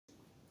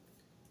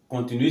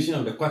continuation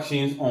of the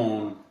questions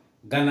on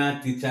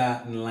Ghana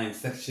Teacher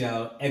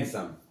Licensure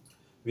Exam.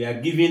 We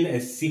are given a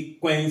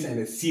sequence and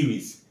a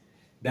series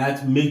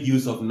that make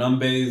use of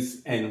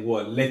numbers and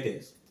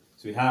letters.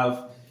 So we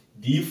have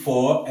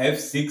D4,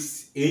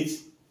 F6,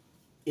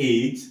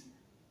 H8,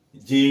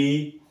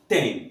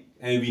 J10,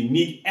 and we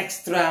need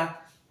extra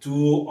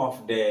two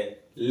of the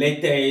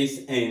letters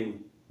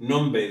and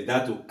numbers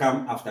that will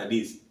come after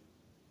this.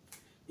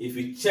 If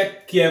you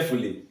check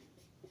carefully,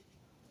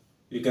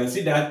 you can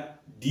see that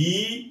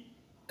D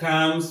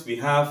comes, we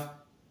have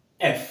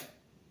F.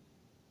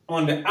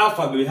 On the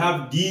alphabet, we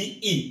have D,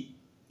 E.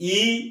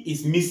 E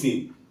is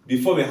missing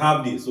before we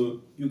have this. So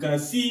you can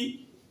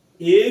see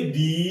A,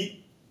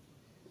 B,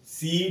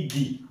 C,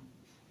 D,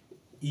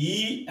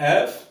 E,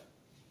 F,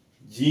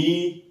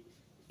 G,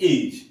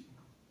 H,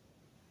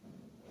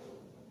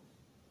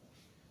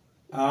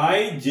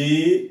 I,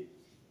 J,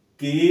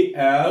 K,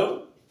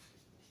 L,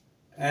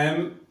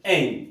 M,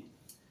 N.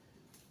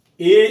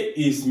 A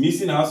is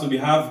missing also, we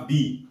have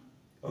B.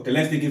 Okay,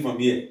 let's take it from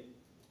here.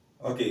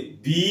 Okay,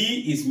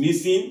 B is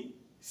missing,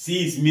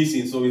 C is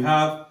missing. So we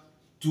have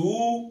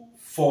 2,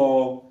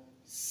 4,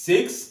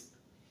 6,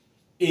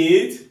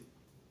 8,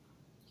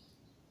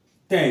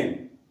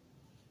 10.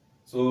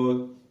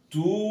 So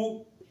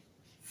 2,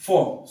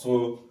 4.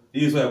 So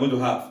this is what I'm going to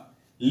have.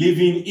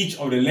 Leaving each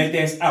of the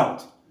letters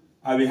out.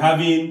 I'll be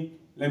having,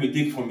 let me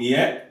take from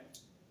here,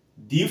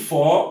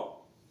 D4,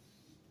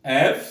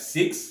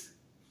 F6,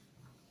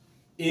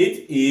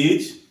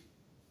 8H,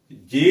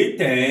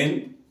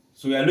 J10.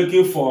 So we are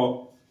looking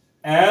for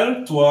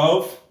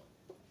L12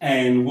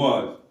 and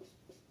what?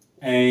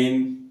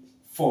 And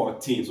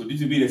 14. So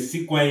this will be the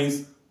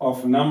sequence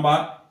of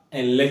number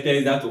and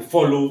letters that will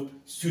follow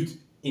suit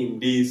in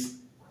this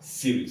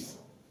series.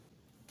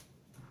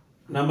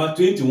 Number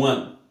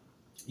 21.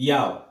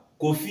 Yao,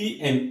 Kofi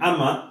and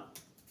Ama.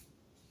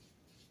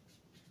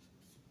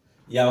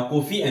 Yao,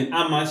 Kofi and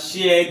Ama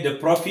shared the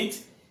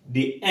profit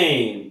they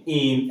earn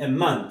in a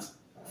month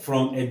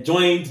from a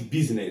joint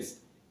business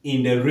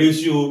in the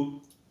ratio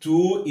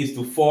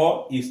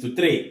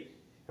 2:4:3,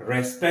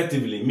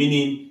 respectively,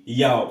 meaning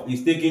Yao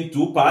is taking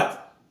 2 parts,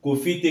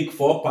 Kofi take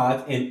 4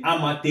 parts, and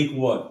Ama take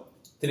what?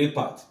 3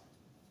 parts.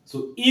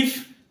 So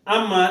if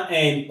Ama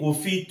and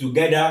Kofi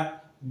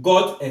together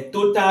got a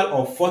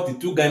total of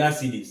 42 Ghana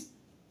cedis,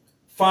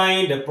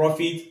 find the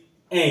profit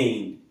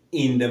earned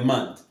in the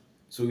month.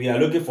 So we are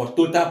looking for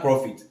total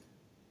profit.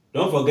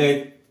 Don't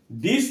forget,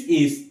 this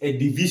is a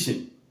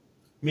division,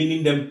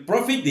 meaning the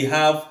profit they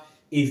have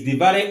is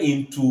divided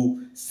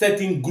into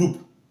certain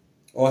group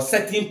or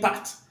certain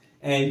part,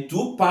 and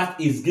 2 parts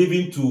is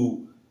given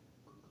to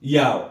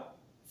Yao,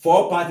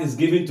 4 parts is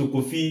given to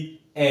Kofi,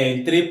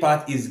 and 3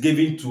 parts is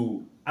given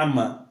to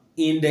Ama.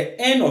 In the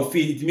end of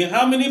it, it means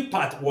how many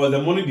parts was the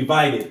money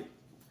divided.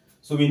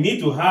 So we need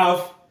to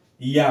have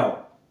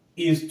Yao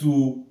is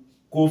to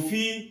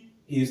Kofi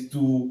is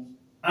to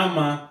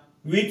Ama,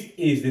 which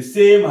is the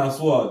same as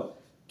what?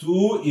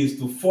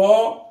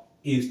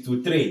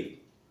 2:4:3.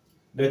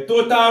 The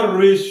total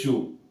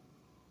ratio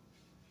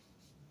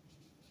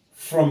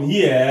from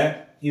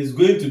here is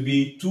going to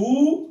be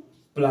 2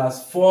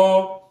 plus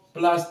 4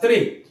 plus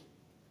 3.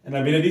 And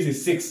I believe this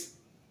is 6.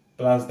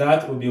 Plus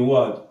that will be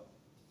what?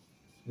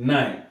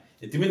 9.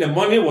 It means the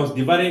money was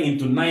divided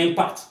into 9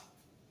 parts.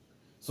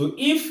 So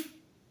if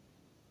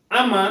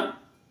Ama,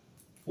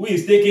 who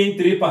is taking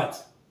 3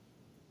 parts,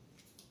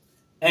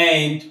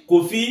 and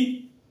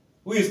Kofi,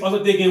 who is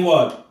also taking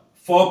what?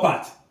 4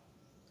 parts.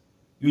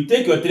 You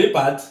take your 3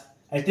 parts,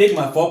 I take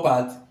my 4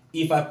 parts.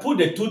 If I put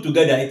the 2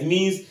 together, it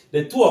means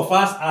the 2 of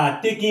us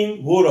are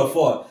taking whole of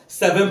what?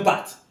 7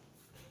 parts.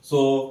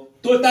 So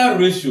total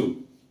ratio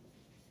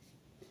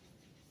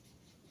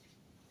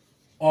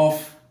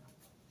of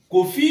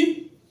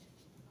Kofi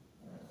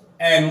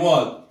and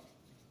what?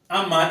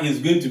 Ama is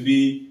going to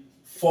be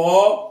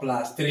 4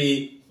 plus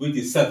 3, which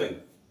is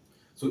 7.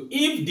 So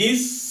if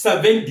this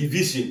 7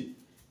 division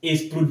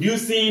is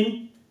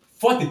producing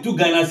 42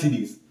 Ghana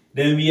cedis,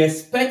 then we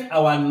expect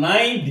our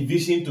 9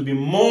 division to be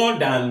more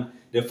than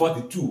the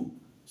 42.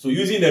 So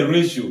using the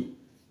ratio,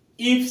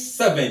 if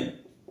 7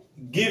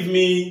 give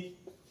me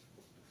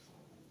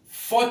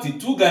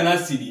 42 Ghana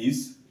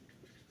cedis,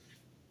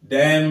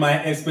 then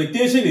my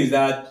expectation is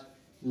that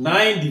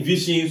 9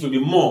 divisions will be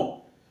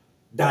more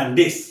than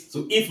this.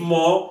 So if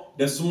more,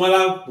 the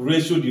smaller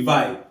ratio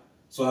divide.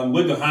 So I'm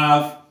going to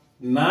have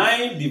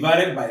 9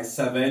 divided by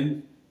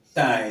 7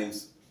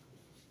 times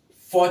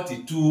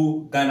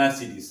 42 Ghana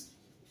cedis.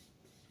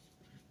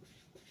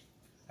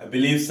 I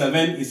believe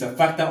 7 is a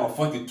factor of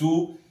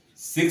 42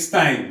 6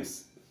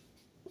 times.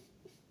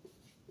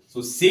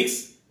 So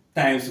 6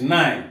 times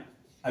 9,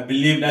 I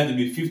believe that will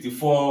be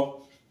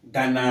 54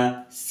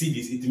 Ghana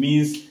cedis. It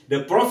means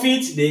the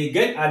profit they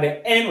get at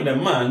the end of the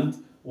month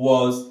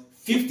was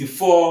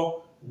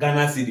 54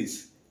 Ghana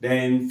cedis.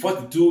 Then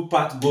 42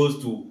 part goes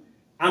to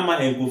Ama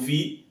and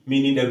Kofi,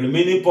 meaning the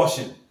remaining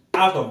portion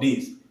out of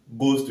this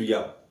goes to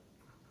Yao.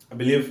 I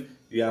believe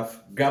you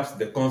have grasped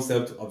the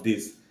concept of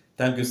this.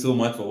 Thank you so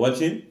much for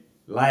watching.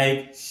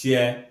 Like,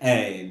 share,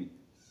 and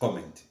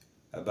comment.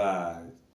 Bye bye.